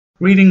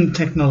Reading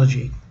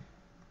technology.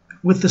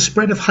 With the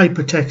spread of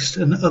hypertext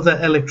and other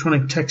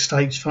electronic text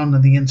types found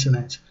on the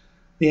internet,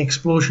 the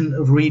explosion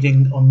of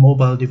reading on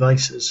mobile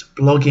devices,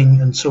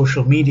 blogging and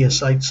social media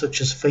sites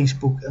such as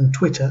Facebook and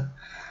Twitter,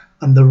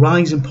 and the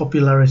rise in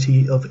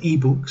popularity of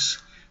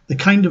ebooks, the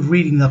kind of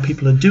reading that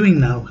people are doing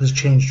now has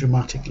changed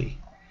dramatically.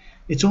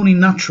 It's only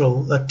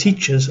natural that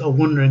teachers are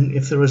wondering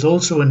if there is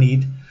also a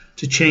need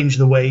to change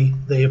the way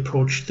they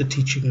approach the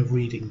teaching of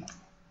reading.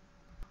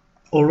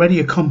 Already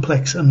a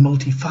complex and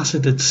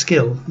multifaceted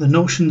skill, the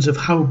notions of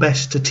how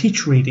best to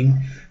teach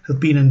reading have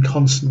been in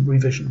constant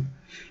revision.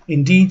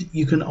 Indeed,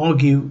 you can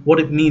argue what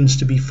it means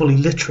to be fully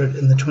literate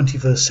in the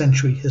 21st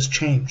century has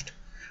changed,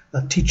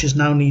 that teachers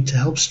now need to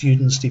help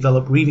students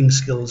develop reading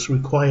skills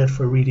required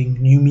for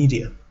reading new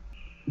media.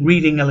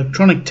 Reading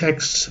electronic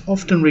texts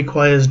often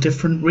requires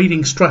different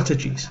reading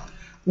strategies.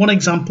 One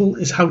example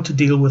is how to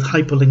deal with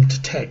hyperlinked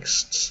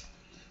texts.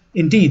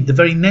 Indeed, the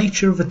very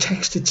nature of a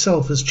text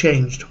itself has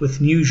changed,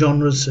 with new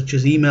genres such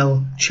as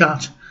email,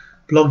 chat,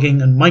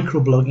 blogging and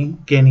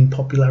microblogging gaining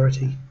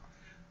popularity.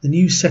 The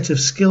new set of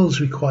skills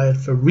required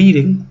for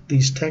reading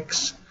these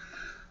texts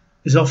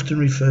is often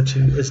referred to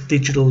as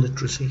digital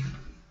literacy.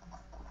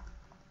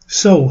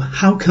 So,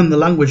 how can the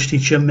language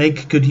teacher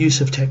make good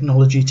use of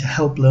technology to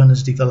help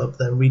learners develop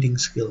their reading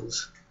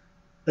skills?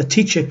 A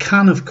teacher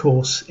can, of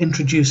course,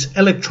 introduce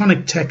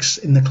electronic text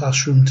in the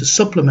classroom to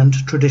supplement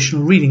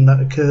traditional reading that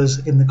occurs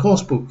in the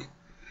coursebook.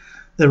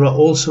 There are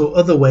also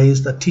other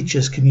ways that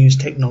teachers can use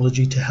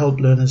technology to help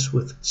learners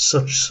with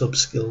such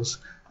sub-skills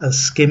as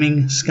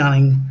skimming,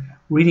 scanning,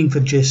 reading for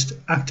gist,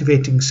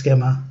 activating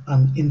schema,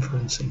 and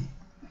inferencing.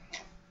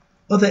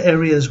 Other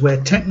areas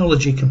where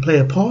technology can play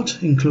a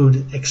part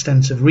include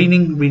extensive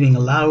reading, reading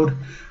aloud,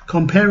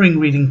 comparing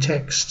reading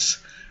texts,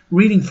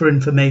 reading for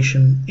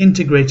information,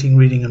 integrating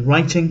reading and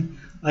writing,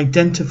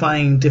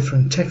 identifying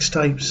different text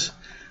types,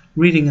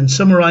 reading and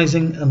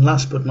summarizing, and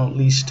last but not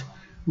least,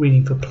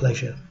 reading for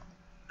pleasure.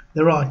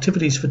 There are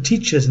activities for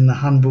teachers in the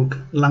handbook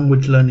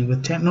Language Learning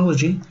with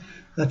Technology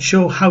that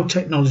show how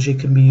technology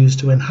can be used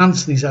to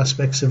enhance these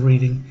aspects of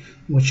reading,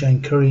 which I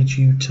encourage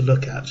you to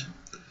look at.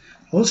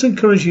 I also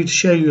encourage you to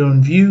share your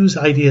own views,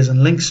 ideas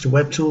and links to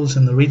web tools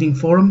in the reading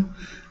forum,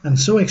 and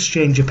so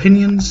exchange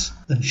opinions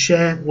and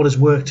share what has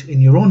worked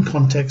in your own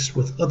context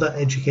with other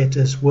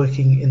educators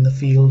working in the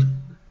field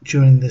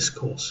during this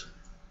course.